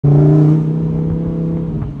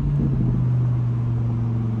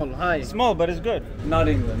Dubai. Small, but it's good. Not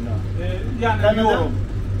England, no. Canada.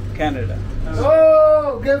 Canada.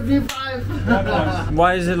 Oh, give me 5.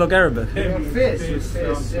 Why does it look Arabic? Your face,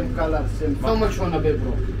 same color, same. How much wanna pay,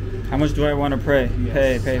 bro? How much do I want to pay?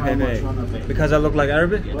 Yes. Pay. How much wanna pay? Because I look like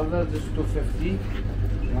Arabic? Brother, this is 250.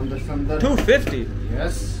 You understand that? 250.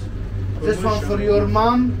 Yes. This one for your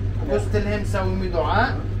mom. Just tell him سوي me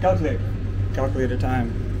دعاء. Calculate the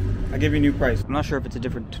time. I give you a new price. I'm not sure if it's a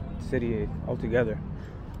different city altogether.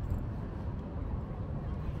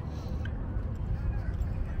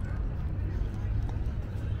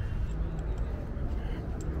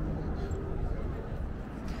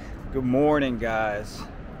 Good morning, guys.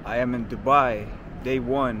 I am in Dubai, day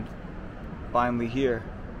 1. Finally here,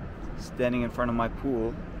 standing in front of my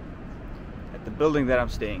pool at the building that I'm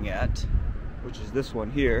staying at, which is this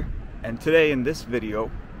one here. And today in this video,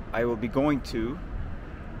 I will be going to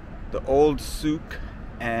the old souk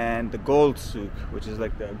and the gold souk, which is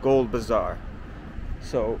like the gold bazaar.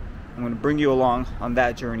 So I'm going to bring you along on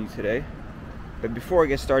that journey today. But before I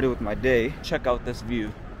get started with my day, check out this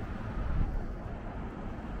view.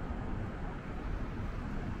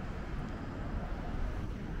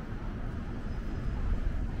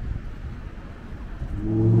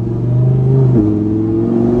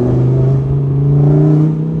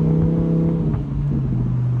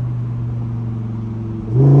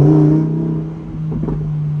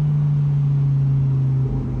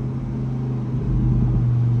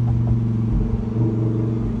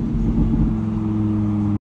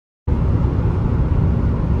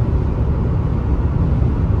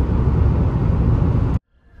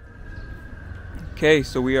 Okay,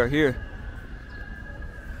 so we are here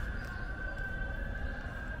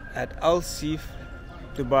at Seef,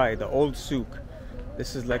 Dubai, the old souk.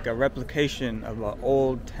 This is like a replication of an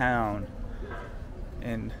old town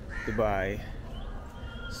in Dubai.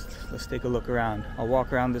 Let's take a look around. I'll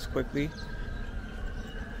walk around this quickly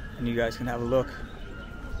and you guys can have a look.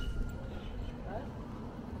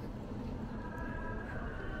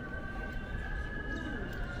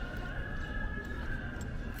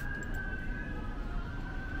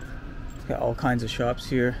 Got all kinds of shops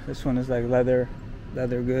here. This one is like leather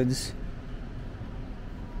goods.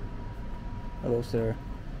 Hello, sir.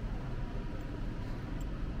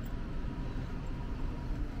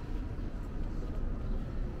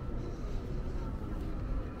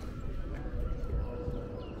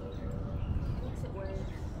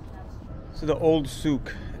 So the old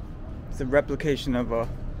souk is a replication of a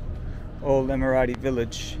old Emirati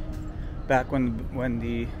village back when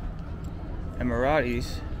the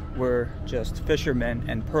Emiratis were just fishermen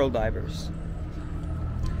and pearl divers.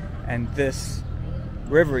 And this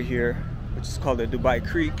river here, which is called the Dubai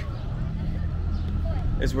Creek,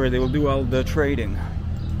 is where they will do all the trading.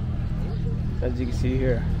 As you can see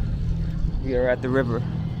here, we are at the river.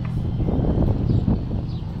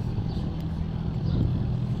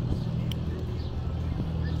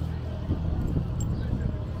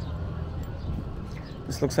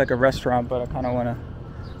 This looks like a restaurant, but I kind of want to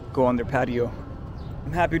go on their patio.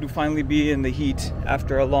 I'm happy to finally be in the heat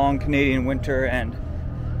after a long Canadian winter and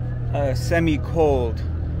a semi-cold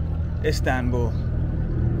Istanbul.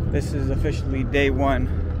 This is officially day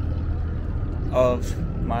 1 of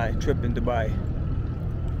my trip in Dubai.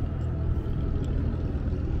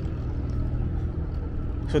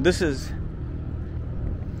 So this is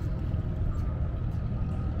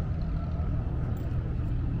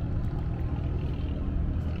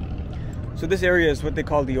this area is what they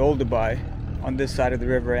call the old Dubai, on this side of the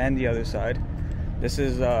river and the other side. This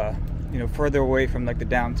is you know, further away from like the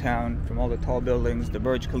downtown, from all the tall buildings, the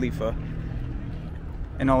Burj Khalifa.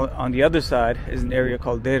 And on the other side is an area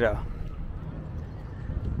called Deira,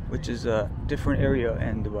 which is a different area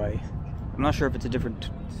in Dubai. I'm not sure if it's a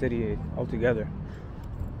different city altogether.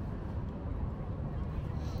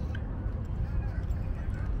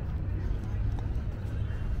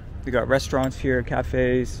 We got restaurants here,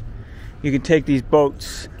 cafes. You can take these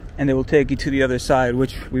boats and they will take you to the other side,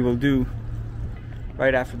 which we will do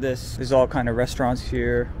right after this. There's all kind of restaurants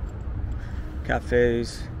here,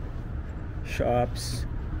 cafes, shops.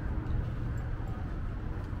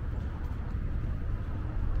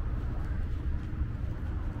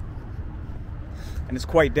 And it's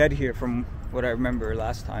quite dead here from what I remember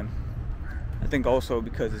last time. I think also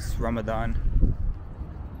because it's Ramadan.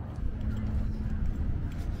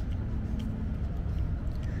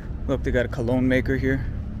 Look, they got a cologne maker here,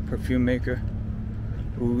 perfume maker,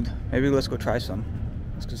 food. Maybe let's go try some.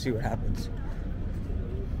 Let's go see what happens.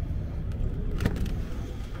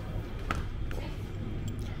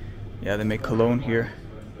 Yeah, they make cologne here,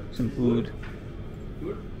 some food,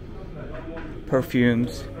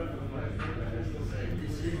 perfumes.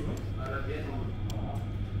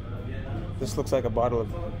 This looks like a bottle of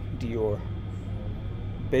Dior.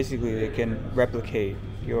 Basically, they can replicate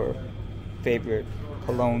your favorite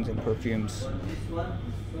colognes and perfumes,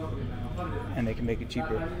 and they can make it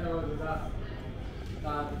cheaper.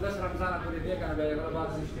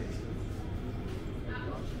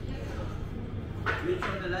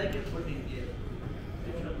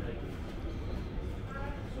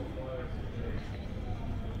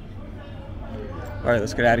 Alright,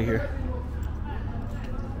 let's get out of here.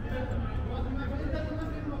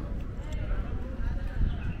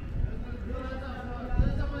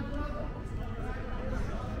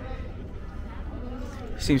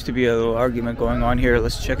 Seems to be a little argument going on here.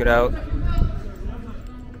 Let's check it out.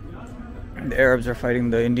 The Arabs are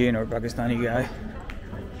fighting the Indian or Pakistani guy.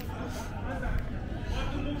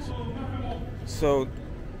 So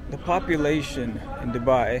the population in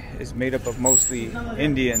Dubai is made up of mostly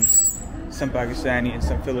Indians, some Pakistani, and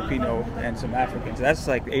some Filipino, and some Africans. That's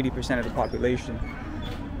like 80% of the population.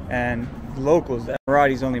 And the locals, the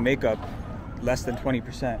Emiratis, only make up less than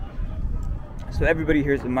 20%. So everybody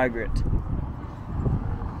here is a migrant.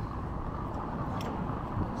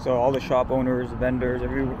 So all the shop owners, vendors,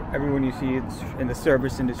 everyone you see in the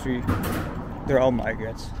service industry, they're all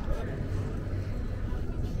migrants.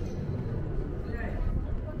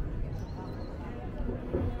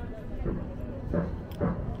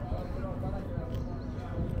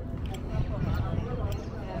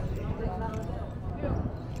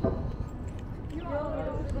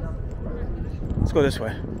 Let's go this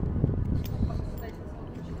way.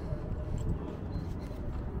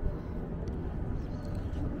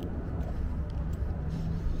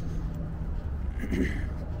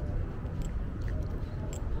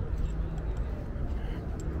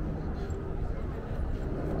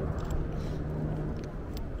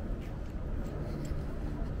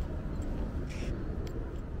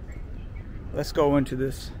 Let's go into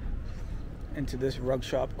this rug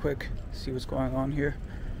shop quick, see what's going on here.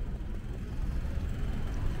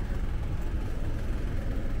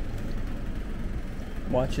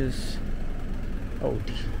 Watches. Oh,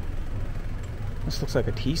 this looks like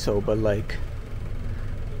a Tissot, but like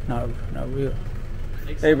not real.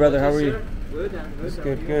 Hey brother, how are you? Good, I'm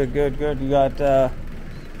good. Good. You got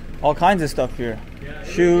all kinds of stuff here. Yeah,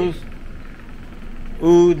 shoes,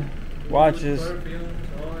 oud, watches, perfumes,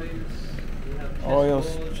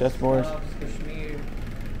 oils, chessboards. Kashmir.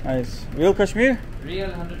 Nice. Real Kashmir? Real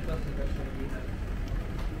 100% Kashmir we have.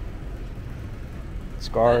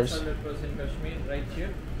 Scarves. That's 100% Kashmir right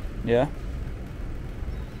here. Yeah.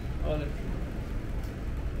 All of it.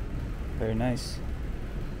 Very nice.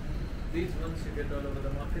 These ones you get all over the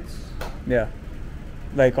markets. Yeah.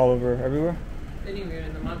 Like all over everywhere? Anywhere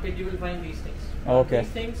in the market you will find these things. Oh, okay. These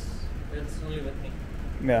things, that's only with me.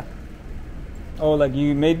 Yeah. Oh, like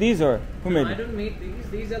you made these, or who made I them? don't make these.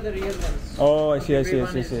 These are the real ones. Oh, I see.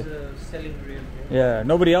 Everyone is, see. selling real. Yeah.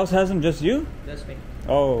 Nobody else has them, just you? That's me.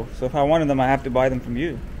 Oh, so if I wanted them, I have to buy them from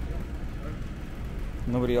you.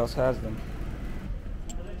 Nobody else has them.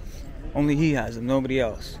 Only he has them, nobody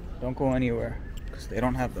else. Don't go anywhere, because they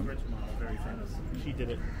don't have them. Very famous. She did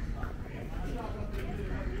it.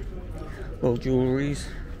 Little jewelries.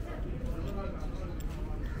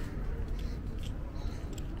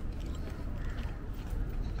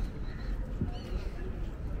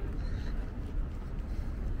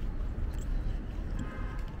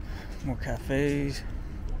 More cafes.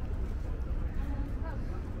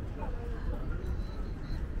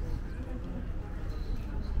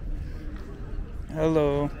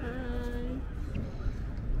 Hello. Hi.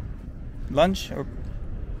 Lunch or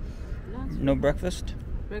Lunch. no breakfast?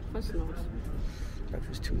 Breakfast no.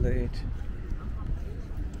 Breakfast too late.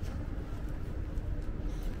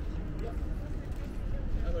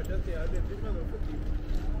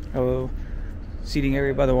 Hello. Seating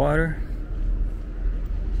area by the water.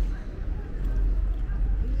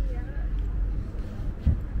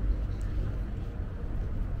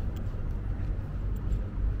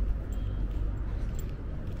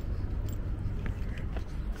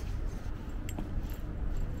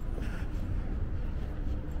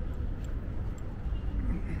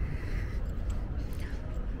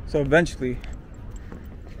 So eventually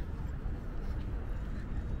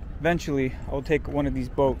I'll take one of these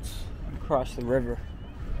boats and cross the river.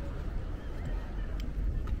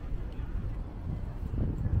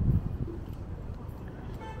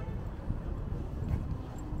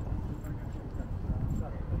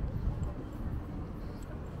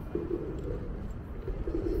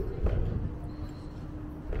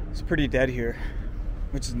 It's pretty dead here,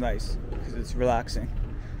 which is nice because it's relaxing.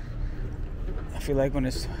 I feel like when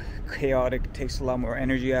it's chaotic, it takes a lot more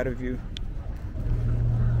energy out of you.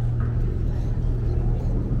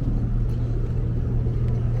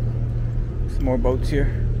 More boats here.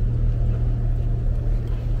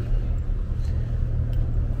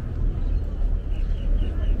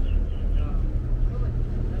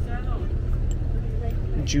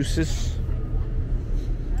 Juices.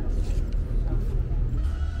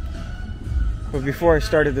 But before I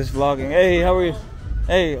started this vlogging, hey, how are you?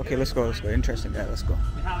 Hey, okay, let's go. Interesting guy, let's go.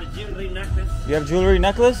 We have a jewelry necklace. You have jewelry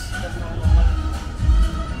necklace?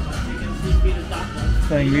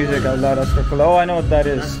 Playing music out loud. That's for cool. Oh, I know what that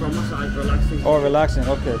is. That's for massage, relaxing. Oh, relaxing.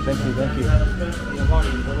 Okay, thank you, thank you.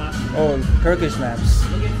 Oh, Turkish lamps.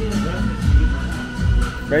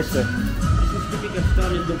 Bracelet. This is typical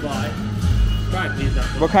stone in Dubai. Try please.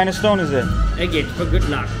 What kind of stone is it? Agate for good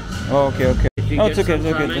luck. Oh, okay, okay. If you No, get it's okay, some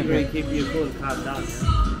it's okay, from it's angry, okay. keep you cool, calm down.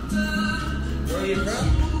 Where are you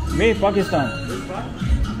from? Me, Pakistan. Which part?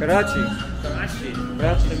 Karachi. Karachi. Karachi.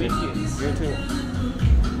 Nice to meet you. You too.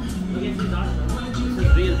 Look at this awesome. This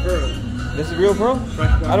is real pearl. This is real pearl?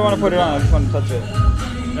 Fresh I don't want to put it on, I just want to touch it.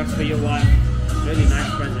 That's for your wife. Really nice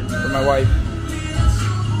present. For my wife.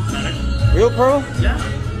 Got it? Real pearl? Yeah.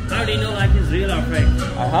 How do you know like it's real or fake?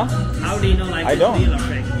 Uh-huh. How do you know like I it's don't. real or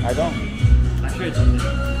fake? I don't. I show you something.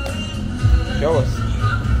 Show us.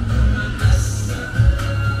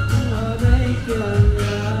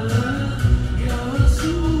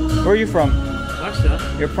 Where are you from? What's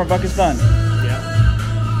that? You're from Pakistan?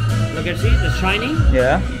 Yeah. Look at see, the shiny.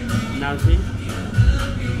 Yeah. Now see.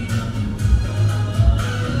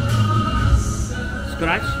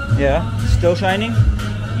 Scratch. Yeah. Still shining?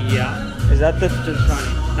 Yeah. Is that the... Still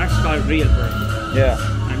shiny. That's called real pearl. Yeah.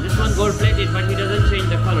 And this one gold plated, but he doesn't change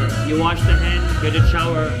the color. You wash the hand, get it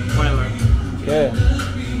shower, whatever. Okay.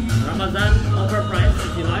 Ramadan overpriced.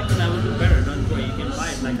 If you like it, I will do better. Don't worry. You can buy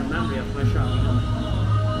it like a memory of my shop. You know?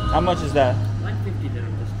 How much is that? 150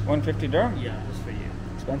 dirham. Just 150 dirham? yeah, just for you.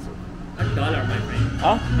 Expensive. $1, my friend.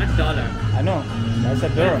 Huh? $1. I know. I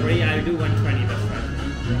said For dirham. free, I'll do 120. That's right.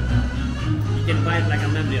 You can buy it like a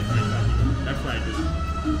memory of my shop. That's what I do.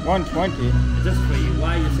 120? Just for you.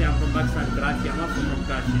 Why you say I'm from Pakistan, Karachi? I'm also from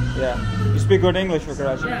Karachi. Yeah. You speak good English for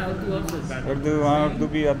Karachi? Yeah, Urdu also is better. Urdu, हाँ उर्दू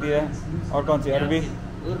भी आती है और कौन सी अरबी?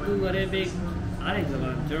 Urdu, Arabic,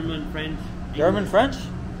 Arabic, German, French. German, French?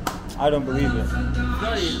 I don't believe it.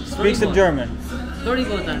 Sorry, Speak some German. थोड़ी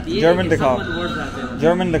बहुत आती है. German कि दिखाओ. some words आते हैं.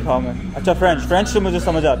 German दिखाओ मैं. अच्छा French. French तो मुझे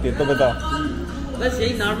समझ आती है तो बताओ. बस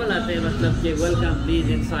यही नॉर्मल आते हैं मतलब कि welcome please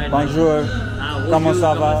inside. Bonjour. Comment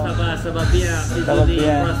ça va? Ça va bien. Ça va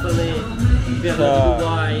bien.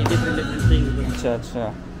 Dubai, different things. अच्छा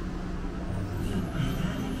अच्छा.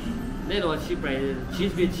 ले लो अच्छी प्राइस.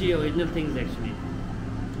 चीज भी अच्छी है, original things actually.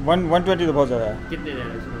 120 तो बहुत ज़्यादा है. कितने दे रहे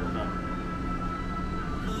हो इसको बताओ.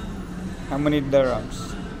 How many dirhams?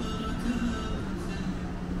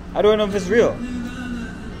 How do I know if it's real?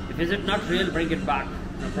 If it's not real, bring it back.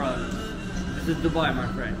 No problem. This is Dubai, my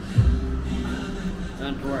friend.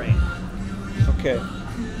 Don't worry. Okay.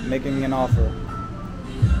 Making an offer.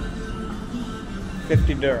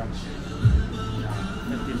 50 dirhams.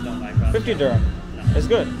 No, 50 is not my problem. 50 dirham. No. It's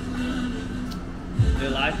good. Do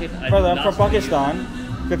you like it? Brother, I'm do from last for you. Pakistan.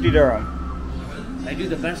 50 dirham. I do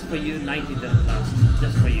the best for you, 90 dirham last.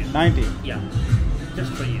 Just for you. 90. Yeah.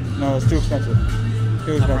 Just for you. No, it's too expensive.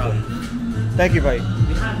 Too No expensive. problem. Thank you, bhai.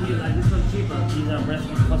 We have here like this one cheaper. These are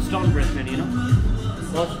bracelets for stone bracelet, you know.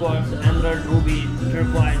 Rose quartz, emerald, ruby,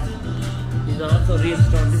 turquoise. These are also real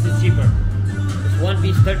stone. This is cheaper. It's one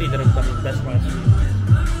piece 30 dirham coming. Best price for you.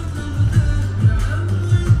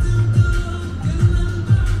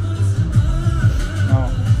 No,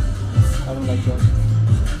 I don't like those.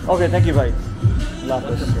 Okay, thank you, bhai.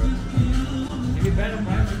 Lapis. If you better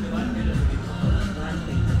price, if you like it,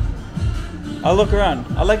 I'll look around.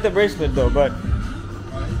 I like the bracelet though, but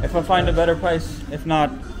if I find a better price, if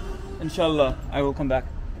not, inshallah, I will come back.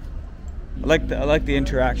 I like the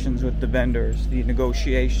interactions with the vendors, the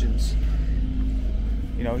negotiations.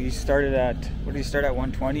 You know, he started at, what did he start at,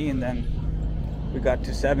 120, and then we got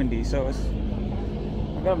to 70, so it's,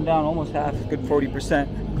 I got him down almost half, good 40%.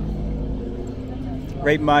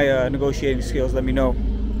 Rate my negotiating skills, let me know.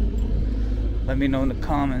 Let me know in the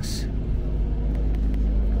comments.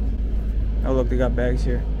 Oh look, they got bags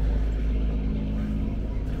here.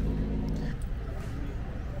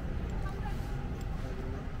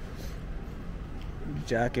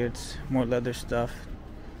 Jackets, more leather stuff.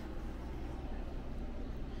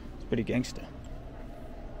 It's pretty gangsta.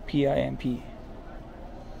 P-I-M-P.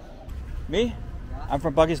 Me? I'm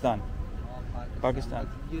from Pakistan. Pakistan.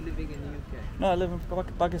 You living in UK? No, I live in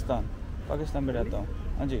Pakistan. Pakistan में रहता हूँ.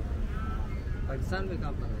 हाँ जी. पाकिस्तान में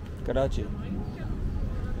कहाँ पर है? कराची.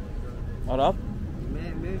 और आप?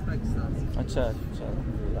 मैं भी पाकिस्तान से. अच्छा अच्छा.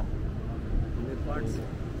 अल्हम्दुलिल्लाह. मैं पार्ट से.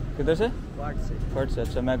 किधर से? पार्ट से। फर्ट से।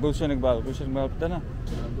 अच्छा, मैं गुलशन इकबाल पता ना?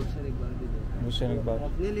 गुलशन इकबाल भी दो। गुलशन इकबाल।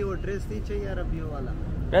 अपने लिए वो ड्रेस नहीं चाहिए अरबियों वाला?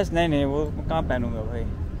 ड्रेस नहीं, वो कहाँ पहनूंगा भाई?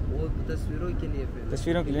 वो तस्वीरों के लिए पहनो।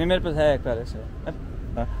 तस्वीरों के लिए मेरे पास है एक पहले से।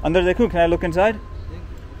 अंदर देखूं? Can I look inside?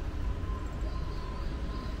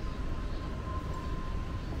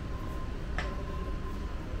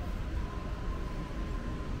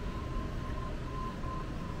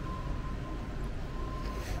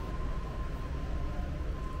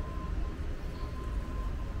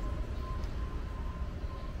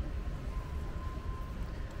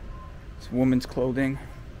 It's women's clothing.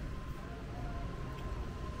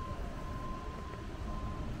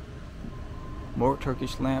 More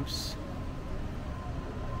Turkish lamps.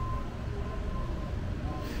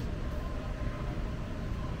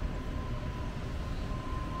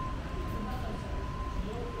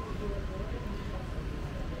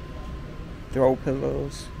 Throw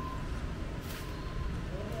pillows.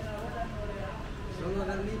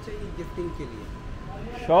 अगर नहीं चाहिए गिफ्टिंग के लिए।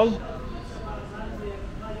 Shawl?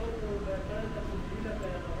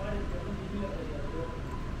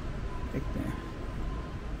 देखते हैं।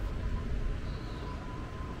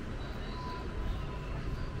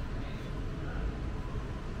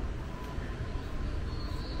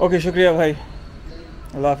 Okay, shukriya bhai.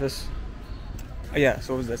 Allah Hafiz. Yeah,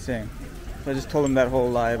 so what was I saying? I just told him that whole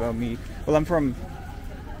lie about me. Well, I'm from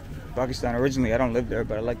Pakistan originally. I don't live there,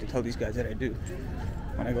 but I like to tell these guys that I do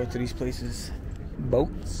when I go to these places.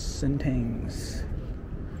 Boats and things.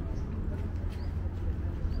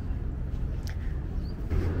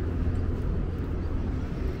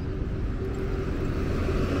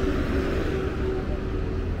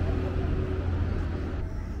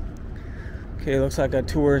 Okay, looks like a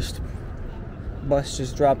tourist bus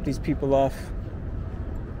just dropped these people off.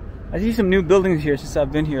 I see some new buildings here since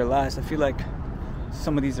I've been here last. I feel like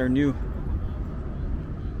some of these are new.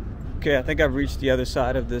 Okay, I think I've reached the other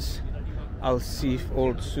side of this Al Seef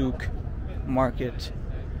Old Souk market.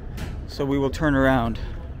 So we will turn around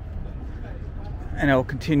and I'll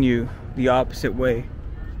continue the opposite way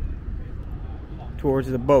towards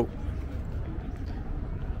the boat.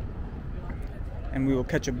 And we will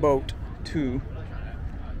catch a boat to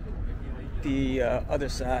the other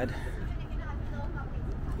side,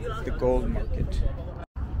 the gold market.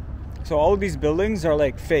 So all of these buildings are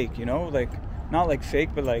like fake, you know, like not like fake,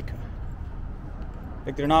 but like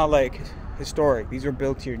they're not like historic. These are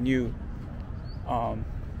built here new,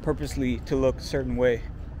 purposely to look a certain way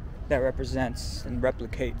that represents and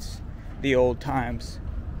replicates the old times,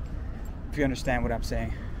 if you understand what I'm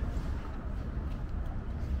saying.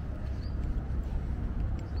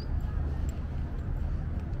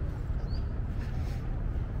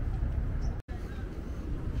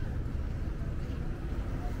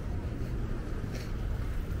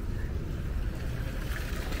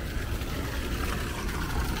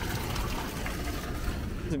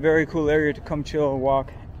 It's a very cool area to come chill,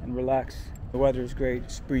 walk, and relax. The weather is great.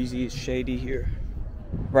 It's breezy, it's shady here.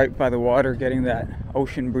 Right by the water, getting that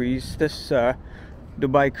ocean breeze. This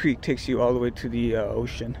Dubai Creek takes you all the way to the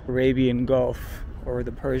ocean. Arabian Gulf or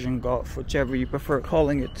the Persian Gulf, whichever you prefer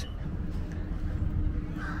calling it.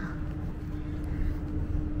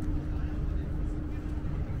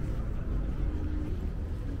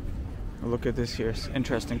 Look at this here. It's an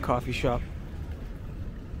interesting coffee shop.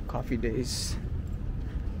 Coffee days.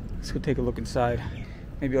 Let's go take a look inside.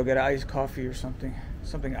 Maybe I'll get an iced coffee or something.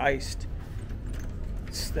 Something iced.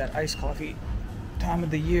 It's that iced coffee time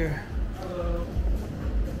of the year.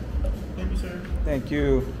 Thank you, sir. Thank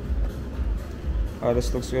you. Oh,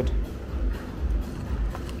 this looks good.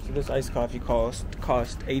 So this iced coffee cost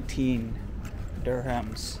 18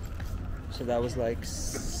 dirhams. So that was like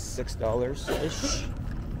 $6-ish.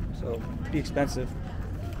 So pretty expensive.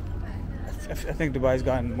 I think Dubai's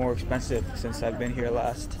gotten more expensive since I've been here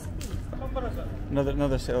last.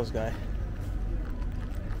 Another sales guy.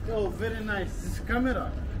 Oh, very nice. This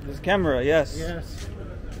camera. This camera, yes. Yes.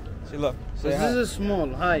 See, look. Say This hi. is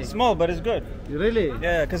small. Hi. It's small, but it's good. Really?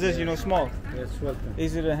 Yeah, because it's, you know, small. Yes, welcome.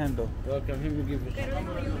 Easy to handle. Welcome. Here we give you.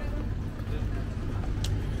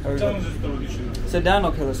 There we go. Sit down,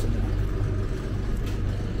 okay, listen.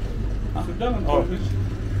 Sit down and Oh. talk.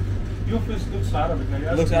 Your face looks Arabic.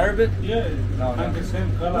 It looks Arabic? Yeah. No, no. And the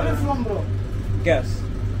same color. Where are you from, bro? Guess.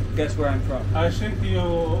 Guess where I'm from. I think you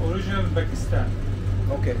original Pakistan.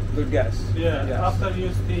 Okay, good guess. Yeah. Yes. After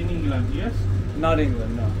you stay in England, yes? Not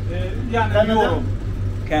England, no. Yeah, Canada? Europe.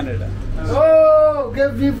 Canada. Oh,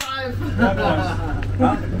 give me 5.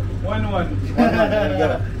 Huh? 1-1. You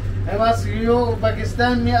got it. I'm asking you,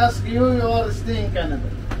 Pakistan, me ask you, you are staying in Canada.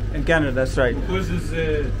 In Canada, that's right. Because it's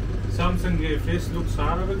Something face looks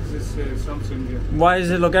Arabic. This something. Why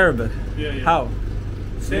does it look Arabic? Yeah, yeah. How?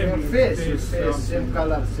 Your face, same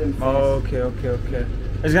color, same face. Oh, okay.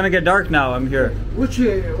 It's gonna get dark now. I'm here. Which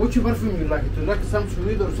perfume you like? Do you like some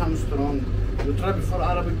sweet or some strong? You try before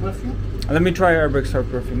Arabic perfume? Let me try Arabic Star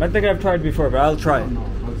perfume. I think I've tried before, but I'll try. No,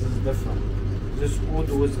 this is different. This oud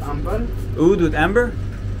with amber. Oud with amber?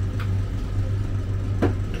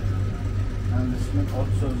 And this one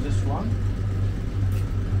also this one.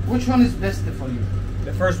 Which one is best for you?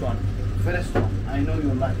 The first one. First one. I know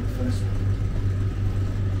you like it first one.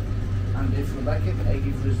 And if you like it, I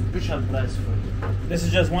give you a special price for you. This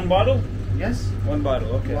is just one bottle? Yes? One bottle,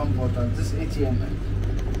 okay. One bottle. This 80 ml.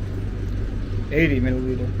 80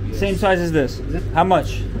 milliliter. Yes. Same size as this. How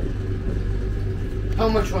much? How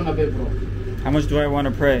much wanna pay, bro? How much do I want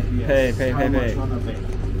to pay? Yes. Pay. How much wanna pay?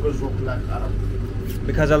 Because look like Arab.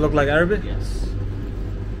 Because I look like Arabic? Yes.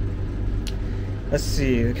 Let's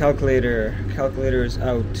see, the calculator. Calculator is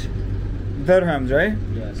out. Dirhams, right?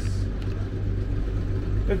 Yes.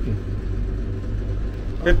 50.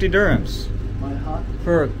 50 dirhams My heart.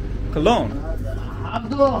 for cologne.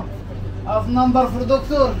 Abdul, have number for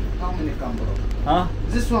doctor. How many come, bro? Huh?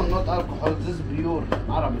 This one not alcohol. This pure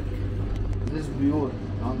Arabic. This pure.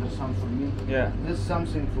 You understand for me? Yeah. This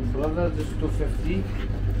something for brother. This 250.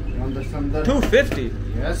 You understand that? 250.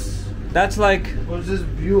 Yes. That's like Because this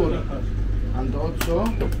pure. And also,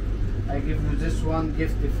 I give you this one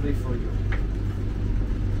gift free for you.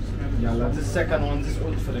 Yalla, this second one, this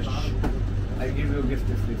old fresh. I give you gift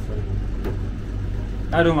free for you.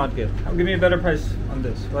 I do not give. Give me a better price on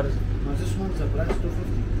this. What is it? No, this one's a price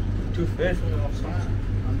 250. 250. Yeah.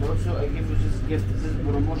 And also, I give you this gift, this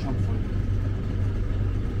promotion for you.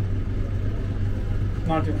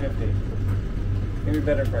 Not 250. Give me a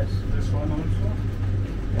better price. This one also.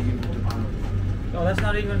 I give you 200. No, that's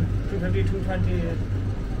not even 250, 220.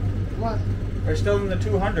 What? We're still in the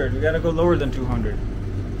 200. We gotta go lower than 200.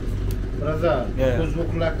 Brother, Yeah. because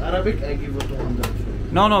look like Arabic, I give you 200 for you.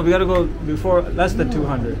 No, we gotta go before less than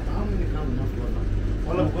 200. How many come? Not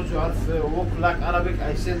one. Well, because you have walk like Arabic,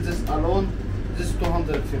 I sell this alone, this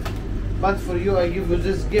 250. But for you, I give you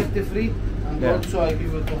this gift free, and Yeah. also I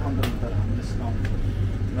give you 200 dirham discount.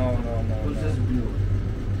 No. Because this blue.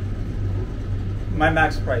 My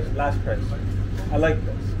max price, last price. I like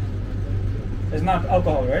this. It's not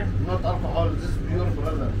alcohol, right? Not alcohol, this pure,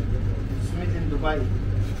 brother. It's made in Dubai.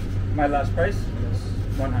 My last price? Yes.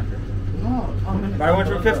 100. No, how many? But I went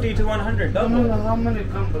come, from brother? 50 to 100. No, Double. how many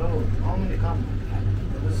come, bro? How many come?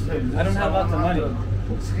 I don't have lots of money.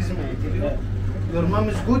 Excuse me, I tell you. Yeah. Your mom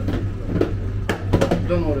is good?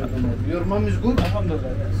 Don't worry. Your mom is good?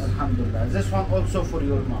 Alhamdulillah, yes. Alhamdulillah. This one also for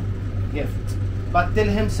your mom. Gift. But tell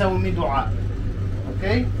him سوي me dua.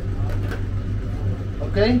 Okay?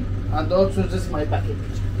 Okay? And also this my package.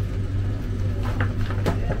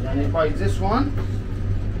 And you buy this one.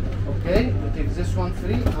 Okay? You take this one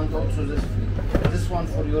free and also this free. This one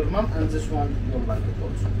for your mom and this one you'll like it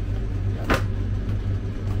also.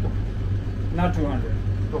 Not 200.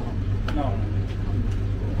 200. No.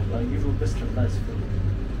 I give you best price for you.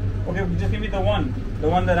 Okay, just give me the one. The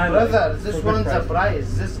one that I Brother, like. this For good one's a price.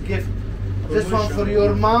 prize. This gift. This one for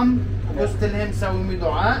your mom. Just tell him سوي me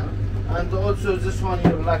dua. And also this one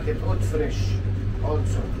you like it. Oat fresh.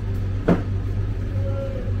 Also.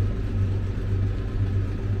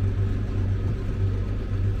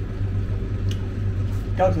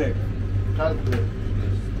 Calculate. Calculate.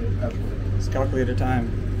 Yes, take calculate. It's calculator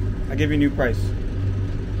time. I give you a new price.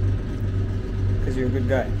 Because you're a good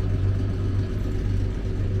guy.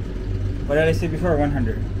 What did I say before?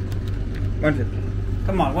 100. 150.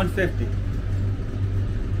 Come on, 150.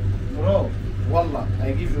 Bro, wallah,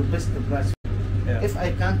 I give you best price. Yeah. If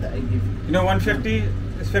I can't, I give you. You know, 150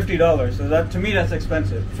 is $50. So that to me, that's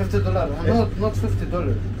expensive. $50. Not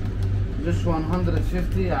 $50. This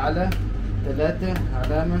 150 على 3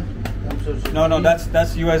 علامة 65. No,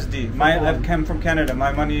 that's USD. I've come from Canada.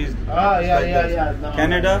 My money is like this. Yeah. No,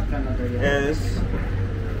 Canada yeah. is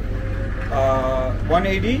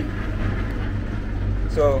 180.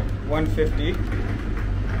 So 150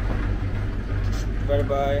 divided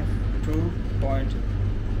by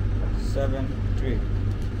 2.73.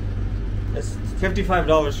 It's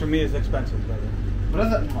 $55 for me. Is expensive, brother.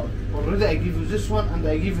 Brother, already I give you this one and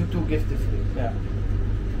I give you 2 gift free. Yeah.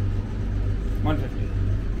 150.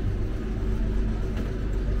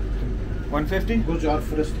 150? Because you are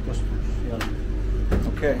first customers. Yeah.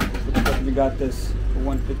 Okay, so we got this for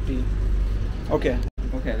 150. Okay,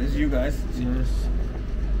 this is you guys. Yes.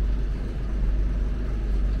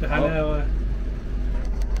 تعالى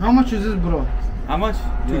How much is this, bro? How much?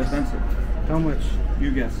 Too Yes. expensive. How much?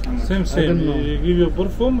 You guess. How much? Same. don't know. You give you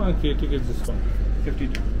perfume and ticket this one. 50.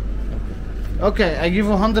 Okay, I give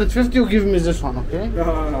you 150, you give me this one, okay?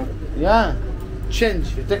 No. Yeah.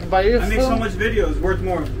 Change. You take by your I make so phone. much videos, worth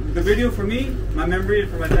more. The video for me, my memory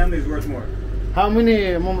for my family is worth more. How many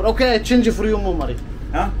memory? Okay, I change for you memory.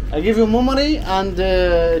 Huh? I give you memory and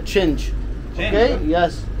change. Change, Okay? huh?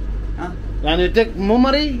 Yes. Huh? And you take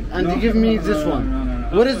memory and No, you give me no, this no, one.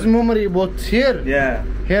 no. Where is memory? But here? Yeah.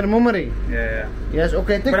 Here memory. Yeah. Yes,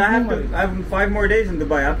 okay, take But I memory. have 5 more days in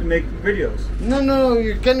Dubai. I have to make videos. No,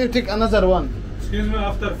 can you take another one? Excuse me,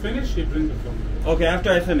 after finish, you bring the phone. Okay,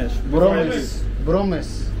 after I finish. Promise.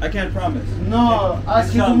 Promise. I can't promise. No,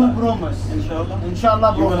 ask you to Inshallah. me promise. Inshallah.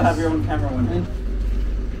 Inshallah, You will promise. have your own camera one day.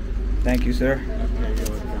 Thank you, sir.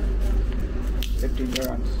 50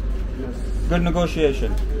 dirhams. Good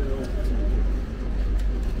negotiation.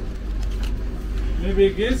 Maybe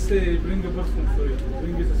guess bring the perfume for you.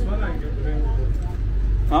 Bring this one and bring the perfume.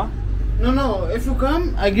 Huh? No, if you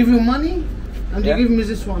come, I give you money and Yeah. you give me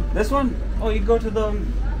this one. This one? Oh, you go to the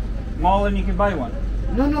mall and you can buy one.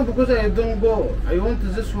 No, because I don't go. I want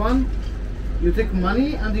this one. You take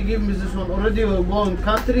money and you give me this one. Already you go in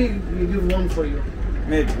country, you give one for you.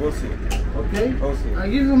 Maybe, we'll see. Okay? We'll see. I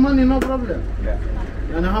give you money, no problem. Yeah,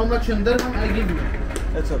 And how much in dirham I give you?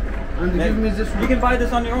 that's okay. And Maybe. give me this one. You can buy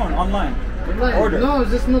this on your own, online. Online. Order. No,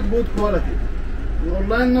 this is not good quality.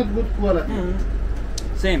 Online, not good quality.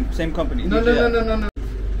 Same company. No.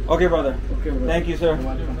 Okay, brother. Okay, brother. Thank you, sir.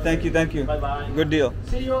 Thank you. Bye-bye. Good deal.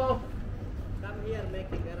 See you. Come here,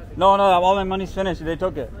 making Arabic. No, all my money's finished. They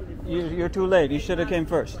took it. You're too late. You should have came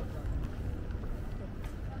first.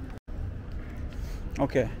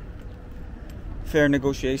 Okay. Fair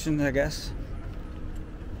negotiations, I guess.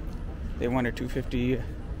 They wanted $250.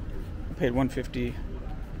 I paid $150,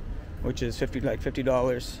 which is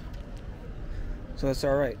 $50. So that's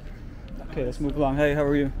all right. Okay, let's move along. Hey, how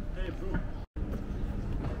are you?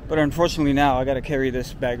 But unfortunately now I gotta carry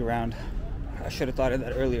this bag around. I should have thought of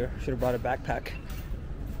that earlier. Should have brought a backpack.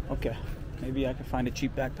 Okay, maybe I can find a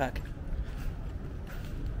cheap backpack.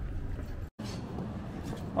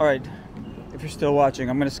 All right, if you're still watching,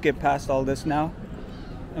 I'm gonna skip past all this now,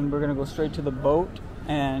 and we're gonna go straight to the boat,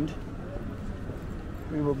 and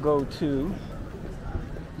we will go to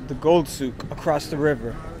the gold souk across the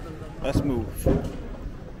river. Let's move.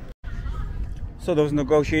 So those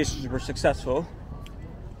negotiations were successful.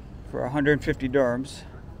 For 150 dirhams,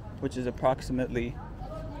 which is approximately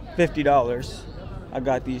 $50, I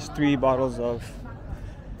got these 3 bottles of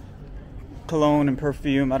cologne and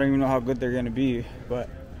perfume. I don't even know how good they're gonna be, but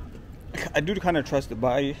I do kind of trust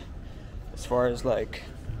Dubai as far as like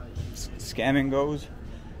scamming goes.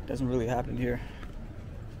 Doesn't really happen here.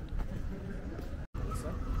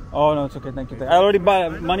 Oh no, it's okay. Thank you. I already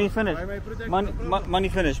bought it. Money finished.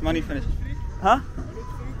 Money finished. Huh?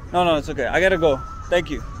 No, it's okay. I gotta go. Thank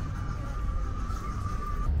you.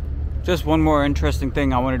 Just one more interesting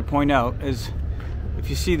thing I wanted to point out is if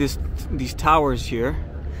you see these towers here,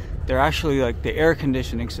 they're actually like the air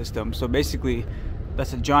conditioning system. So basically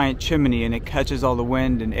that's a giant chimney and it catches all the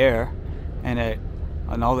wind and air, and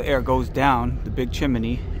all the air goes down the big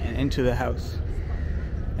chimney and into the house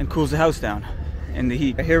and cools the house down in the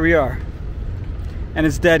heat. Here we are, and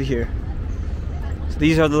it's dead here. So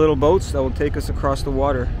these are the little boats that will take us across the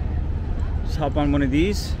water. Just hop on one of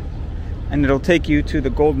these and it'll take you to the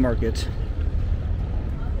gold market.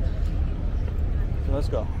 So let's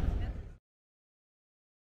go.